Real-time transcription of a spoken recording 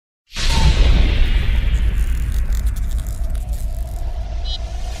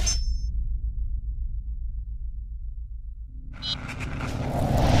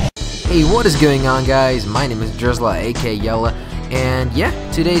Hey, what is going on, guys? My name is Drizla, aka Yella, and yeah,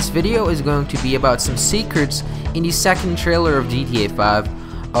 today's video is going to be about some secrets in the second trailer of GTA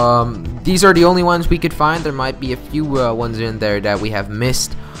 5. These are the only ones we could find. There might be a few ones in there that we have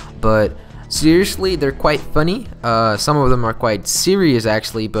missed, but seriously, they're quite funny. Some of them are quite serious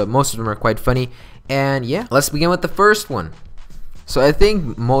actually, but most of them are quite funny. And yeah, let's begin with the first one. So I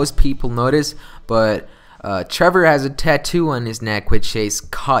think most people notice, but Trevor has a tattoo on his neck which says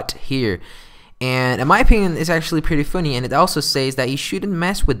 "cut" here, and in my opinion it's actually pretty funny, and it also says that you shouldn't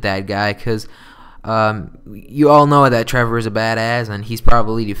mess with that guy because you all know that Trevor is a badass and he's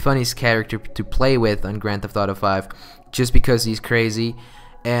probably the funniest character to play with on Grand Theft Auto 5 just because he's crazy.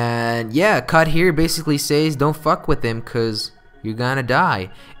 And yeah, "cut" here basically says don't fuck with him because you're gonna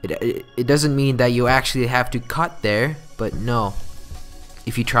die. It doesn't mean that you actually have to cut there, but no.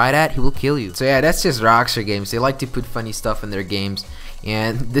 If you try that, he will kill you. So yeah, that's just Rockstar games. They like to put funny stuff in their games,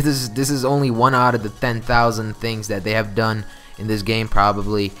 and this is only one out of the 10,000 things that they have done in this game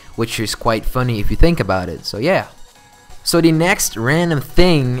probably, which is quite funny if you think about it. So yeah. So the next random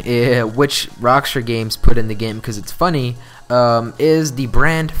thing which Rockstar games put in the game because it's funny is the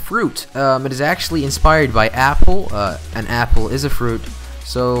brand fruit. It is actually inspired by apple. An apple is a fruit,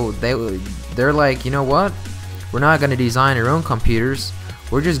 so they're like, you know what? We're not gonna design our own computers.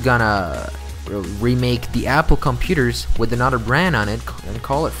 We're just gonna remake the Apple computers with another brand on it and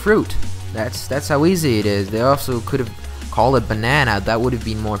call it fruit. That's how easy it is. They also could have called it banana. That would have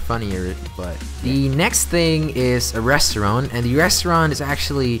been more funnier. But the next thing is a restaurant, and the restaurant is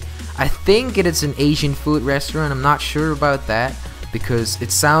actually, I think it is an Asian food restaurant. I'm not sure about that because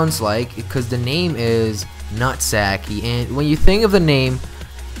it sounds like, because the name is Nutsaki, and when you think of the name,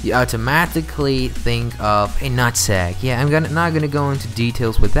 you automatically think of a nutsack. Yeah, I'm not gonna go into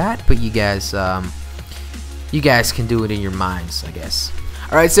details with that, but you guys can do it in your minds, I guess.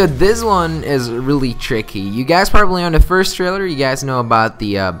 Alright, so this one is really tricky. You guys probably on the first trailer, you guys know about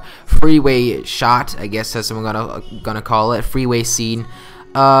the freeway shot, I guess that's what I'm gonna call it, freeway scene.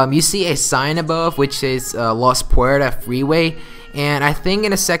 You see a sign above which says Los Puerta Freeway, and I think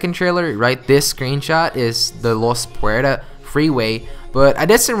in the second trailer, right, this screenshot is the Los Puerta Freeway. But I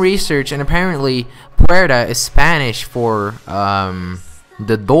did some research, and apparently Puerta is Spanish for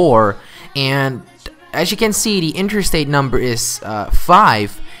the door, and as you can see, the interstate number is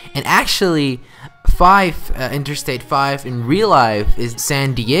 5, and actually Interstate 5 in real life is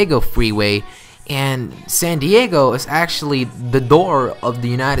San Diego Freeway, and San Diego is actually the door of the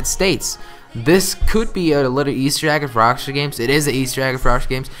United States. This could be a little Easter egg of Rockstar games. It is an Easter egg of Rockstar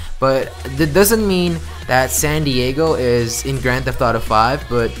games, but that doesn't mean that San Diego is in Grand Theft Auto 5.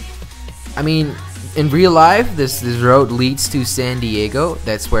 But I mean, in real life, this road leads to San Diego.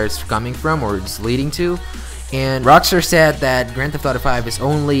 That's where it's coming from, or it's leading to. And Rockstar said that Grand Theft Auto 5 is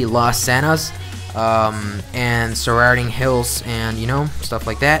only Los Santos and surrounding hills, and you know, stuff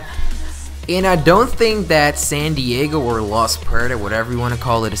like that. And I don't think that San Diego or Los Puerta, whatever you want to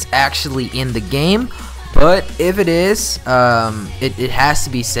call it, is actually in the game. But if it is, it has to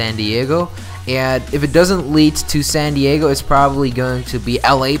be San Diego. And if it doesn't lead to San Diego, it's probably going to be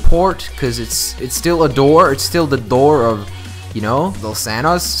LA Port, because it's still a door. It's still the door of, you know, Los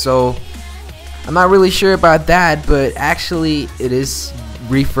Santos. So I'm not really sure about that, but actually it is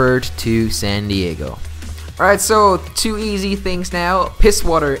referred to San Diego. Alright, so two easy things now,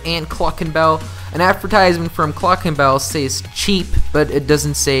 Pisswater and Clock and Bell. An advertisement from Clock and Bell says cheap, but it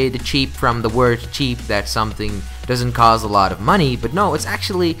doesn't say the cheap from the word cheap, that something doesn't cost a lot of money. But no, it's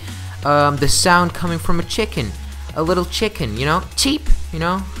actually the sound coming from a chicken, a little chicken, you know, cheap, you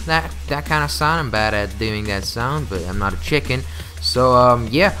know, that kind of sound. I'm bad at doing that sound, but I'm not a chicken. So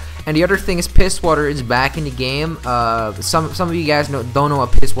yeah. And the other thing is Pisswater is back in the game. Some of you guys don't know what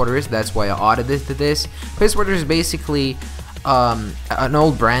Pisswater is. That's why I audited this. Pisswater is basically an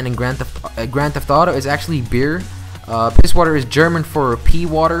old brand in Grand Theft Auto. It's actually beer. Pisswater is German for pea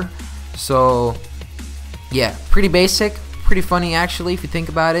water. So yeah, pretty basic, pretty funny actually if you think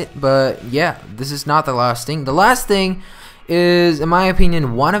about it. But yeah, this is not the last thing. The last thing is, in my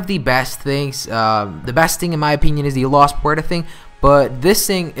opinion, one of the best things. The best thing in my opinion is the Los Puerta thing. But this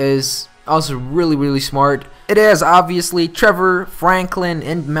thing is also really smart. It is obviously Trevor, Franklin,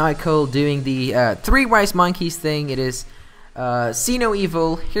 and Michael doing the Three Wise Monkeys thing. It is see no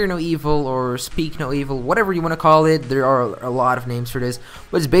evil, hear no evil, or speak no evil, whatever you want to call it. There are a lot of names for this,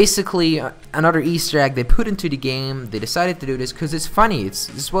 but it's basically another Easter egg they put into the game. They decided to do this because it's funny. It's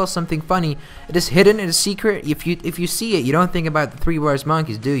as well something funny. It is hidden, it is secret. If you see it, you don't think about the Three Wise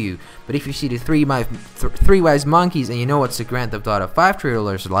Monkeys, do you? But if you see the Three Wise Monkeys and you know what's the Grand Theft Auto 5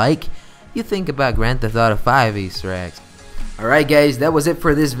 trailers like, you think about Grand Theft Auto 5 Easter eggs. Alright guys, that was it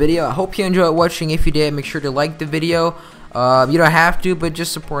for this video. I hope you enjoyed watching. If you did, make sure to like the video. You don't have to, but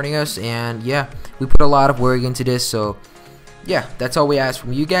just supporting us. And yeah, we put a lot of work into this, so yeah, that's all we ask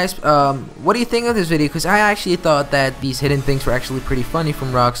from you guys. What do you think of this video? Because I actually thought that these hidden things were actually pretty funny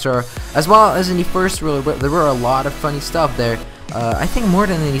from Rockstar, as well as in the first trailer. But there were a lot of funny stuff there. I think more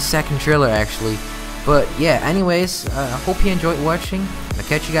than in the second trailer actually. But yeah, anyways, I hope you enjoyed watching. I'll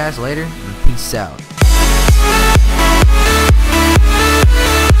catch you guys later, and peace out.